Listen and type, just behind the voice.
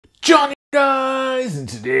Johnny guys, and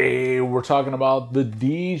today we're talking about the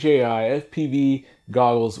DJI FPV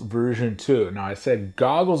goggles version 2. Now I said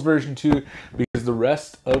goggles version 2 because the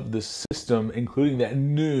rest of the system, including that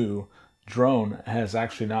new drone, has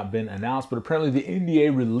actually not been announced, but apparently the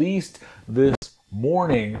NDA released this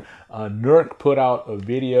morning. Nurk put out a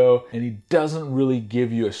video and he doesn't really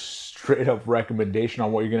give you a straight up recommendation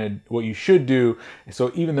on what you should do.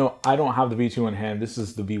 So even though I don't have the V2 in hand, this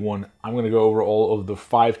is the V1, I'm going to go over all of the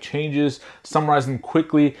 5 changes, summarize them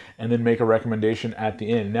quickly, and then make a recommendation at the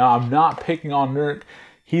end. Now I'm not picking on Nurk.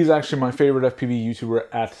 He's actually my favorite FPV YouTuber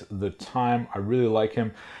at the time. I really like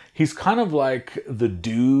him. He's kind of like the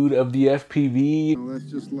dude of the FPV. Well,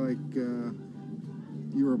 that's just like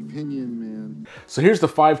your opinion, man. So here's the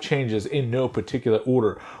 5 changes in no particular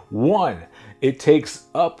order. 1, it takes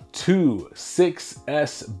up to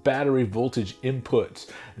 6S battery voltage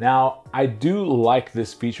inputs. Now, I do like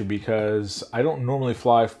this feature because I don't normally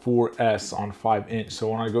fly 4S on 5-inch. So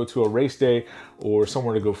when I go to a race day or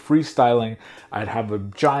somewhere to go freestyling, I'd have a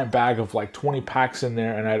giant bag of like 20 packs in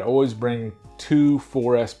there, and I'd always bring 2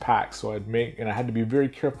 4S packs. So I had to be very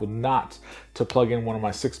careful not to plug in one of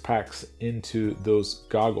my 6 packs into those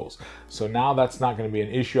goggles. So now that's not going to be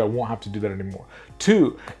an issue. I won't have to do that anymore.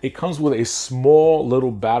 2, it comes with a small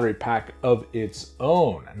little battery pack of its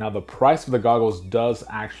own. Now the price of the goggles does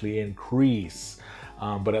actually increase.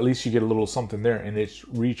 But at least you get a little something there, and it's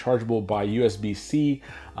rechargeable by USB-C,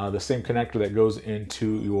 the same connector that goes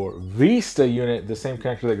into your Vista unit, the same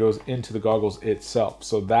connector that goes into the goggles itself.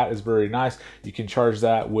 So that is very nice. You can charge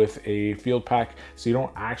that with a field pack, so you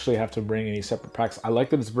don't actually have to bring any separate packs. I like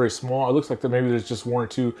that it's very small. It looks like that maybe there's just 1 or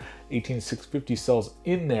 2 18650 cells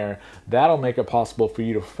in there. That'll make it possible for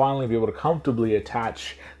you to finally be able to comfortably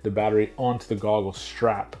attach the battery onto the goggle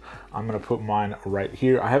strap. I'm gonna put mine right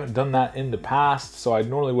here. I haven't done that in the past, so I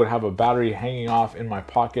normally would have a battery hanging off in my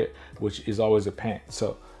pocket, which is always a pain.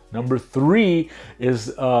 So number 3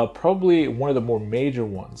 is probably one of the more major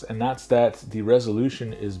ones, and that's that the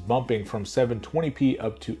resolution is bumping from 720p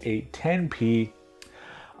up to 810p.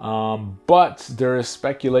 But there is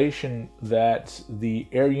speculation that the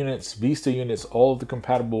Air units, Vista units, all of the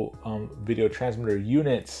compatible video transmitter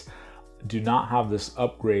units do not have this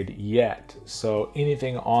upgrade yet. So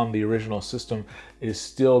anything on the original system is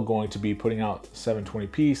still going to be putting out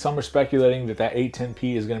 720p. Some are speculating that that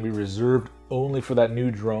 810p is going to be reserved only for that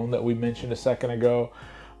new drone that we mentioned a second ago.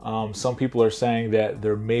 Some people are saying that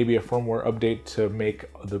there may be a firmware update to make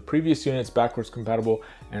the previous units backwards compatible,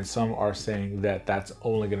 and some are saying that that's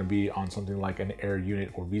only going to be on something like an Air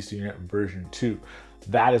unit or Vista unit version 2.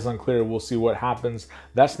 That is unclear. We'll see what happens.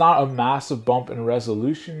 That's not a massive bump in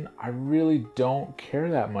resolution. I really don't care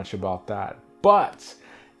that much about that. But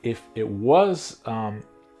if it was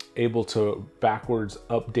able to backwards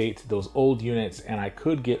update those old units and I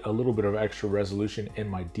could get a little bit of extra resolution in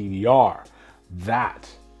my DVR, that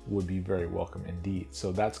would be very welcome indeed.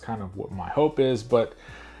 So that's kind of what my hope is. But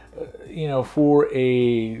you know, for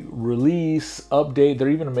a release update, they're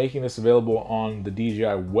even making this available on the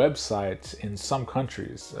DJI website in some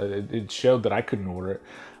countries. It showed that I couldn't order it,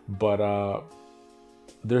 but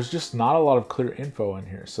there's just not a lot of clear info in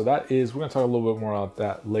here. So that is, we're gonna talk a little bit more about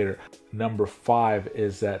that later. Number 5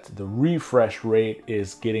 is that the refresh rate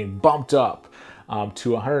is getting bumped up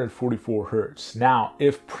to 144 hertz. Now,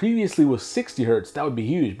 if previously was 60 hertz, that would be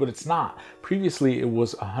huge, but it's not. Previously, it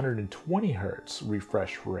was 120 hertz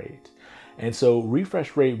refresh rate. And so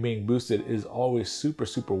refresh rate being boosted is always super,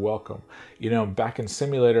 super welcome. You know, back in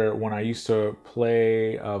simulator, when I used to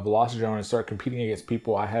play Velocidrone and start competing against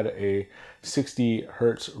people, I had a 60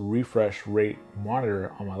 hertz refresh rate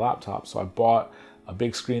monitor on my laptop. So I bought a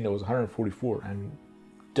big screen that was 144, and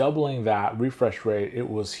doubling that refresh rate, it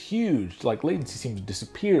was huge. Like latency seemed to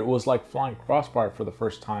disappear. It was like flying Crossfire for the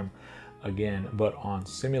first time again, but on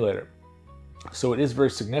simulator. So it is very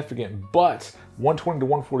significant, but 120 to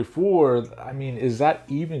 144, I mean, is that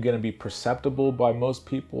even going to be perceptible by most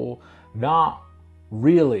people? Not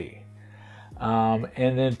really. And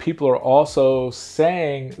then people are also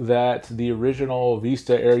saying that the original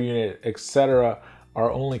Vista Air unit, etc., are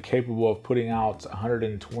only capable of putting out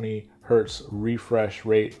 120 hertz refresh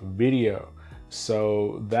rate video.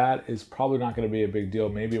 So that is probably not going to be a big deal.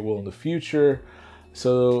 Maybe it will in the future.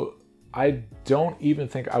 So I don't even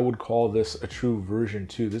think I would call this a true version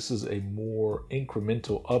 2. This is a more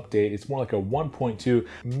incremental update. It's more like a 1.2.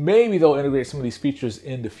 Maybe they'll integrate some of these features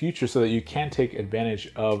in the future so that you can take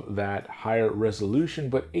advantage of that higher resolution,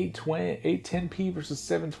 but 810p versus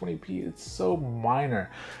 720p, it's so minor.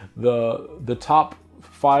 The top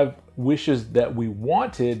 5 wishes that we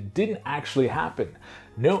wanted didn't actually happen.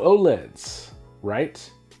 No OLEDs,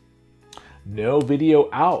 right? No video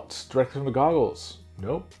out directly from the goggles.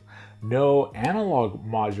 Nope. No analog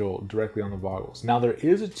module directly on the goggles. Now there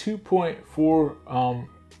is a 2.4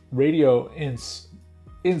 radio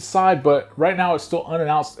inside, but right now it's still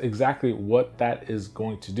unannounced exactly what that is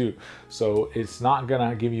going to do. So it's not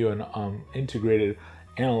gonna give you an integrated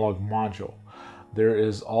analog module. There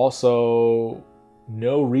is also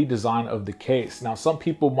no redesign of the case. Now some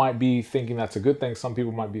people might be thinking that's a good thing, some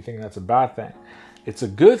people might be thinking that's a bad thing. It's a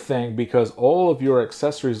good thing because all of your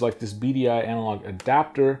accessories like this BDI analog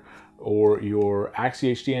adapter or your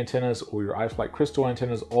Axie HD antennas or your iFlight Crystal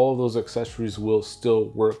antennas, all of those accessories will still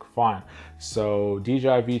work fine. So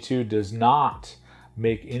DJI V2 does not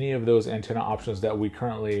make any of those antenna options that we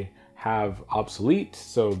currently have obsolete.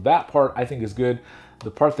 So that part I think is good. The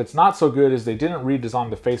part that's not so good is they didn't redesign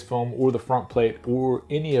the face foam or the front plate or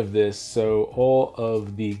any of this. So all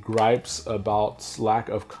of the gripes about lack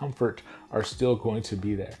of comfort are still going to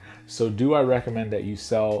be there. So do I recommend that you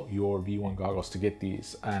sell your V1 goggles to get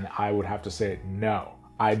these? And I would have to say no.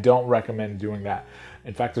 I don't recommend doing that.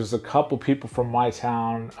 In fact, there's a couple people from my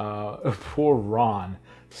town, poor Ron,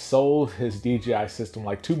 sold his DJI system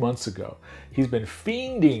like 2 months ago. He's been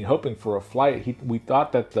fiending, hoping for a flight. We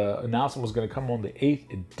thought that the announcement was gonna come on the 8th.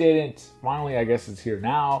 It didn't. Finally, I guess it's here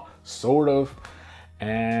now, sort of.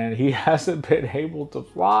 And he hasn't been able to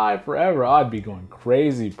fly forever. I'd be going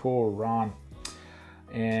crazy, poor Ron.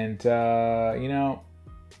 And, you know,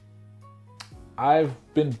 I've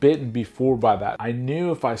been bitten before by that. I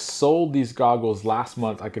knew if I sold these goggles last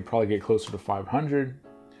month, I could probably get closer to 500.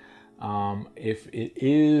 If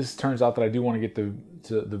it turns out that I do want to get the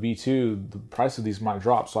V2, the price of these might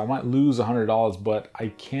drop. So I might lose $100, but I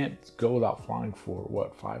can't go without flying for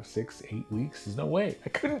what, 5, 6, 8 weeks? There's no way. I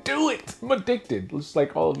couldn't do it. I'm addicted, just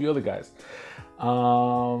like all of you other guys.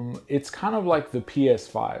 It's kind of like the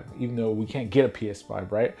PS5, even though we can't get a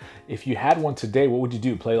PS5, right? If you had one today, what would you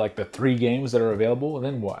do? Play like the 3 games that are available? And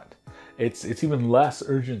then what? It's even less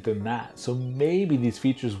urgent than that. So maybe these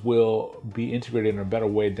features will be integrated in a better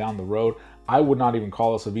way down the road. I would not even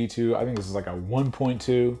call this a V2. I think this is like a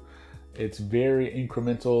 1.2. It's very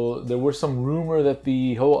incremental. There was some rumor that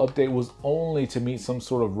the whole update was only to meet some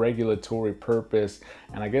sort of regulatory purpose.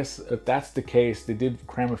 And I guess if that's the case, they did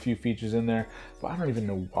cram a few features in there, but I don't even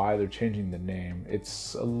know why they're changing the name.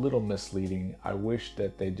 It's a little misleading. I wish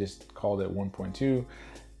that they just called it 1.2.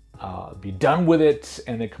 Be done with it,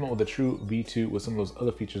 and then come up with a true V2 with some of those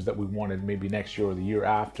other features that we wanted maybe next year or the year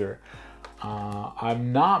after.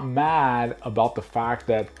 I'm not mad about the fact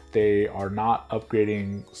that they are not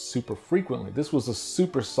upgrading super frequently. This was a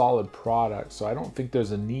super solid product, so I don't think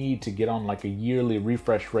there's a need to get on like a yearly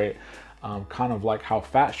refresh rate, kind of like how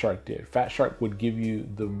Fat Shark did. Fat Shark would give you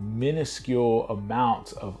the minuscule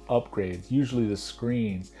amount of upgrades, usually the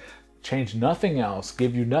screens. Change nothing else,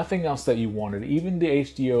 give you nothing else that you wanted. Even the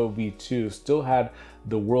HDO V2 still had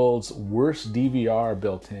the world's worst DVR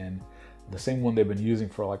built in, the same one they've been using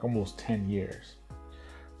for like almost 10 years.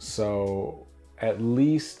 So at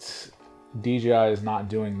least DJI is not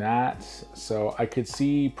doing that. So I could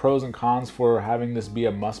see pros and cons for having this be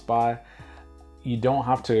a must buy. You don't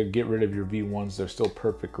have to get rid of your V1s, they're still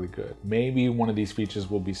perfectly good. Maybe one of these features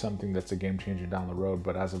will be something that's a game changer down the road,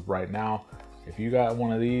 but as of right now, if you got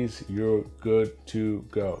one of these, you're good to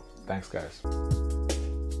go. Thanks, guys.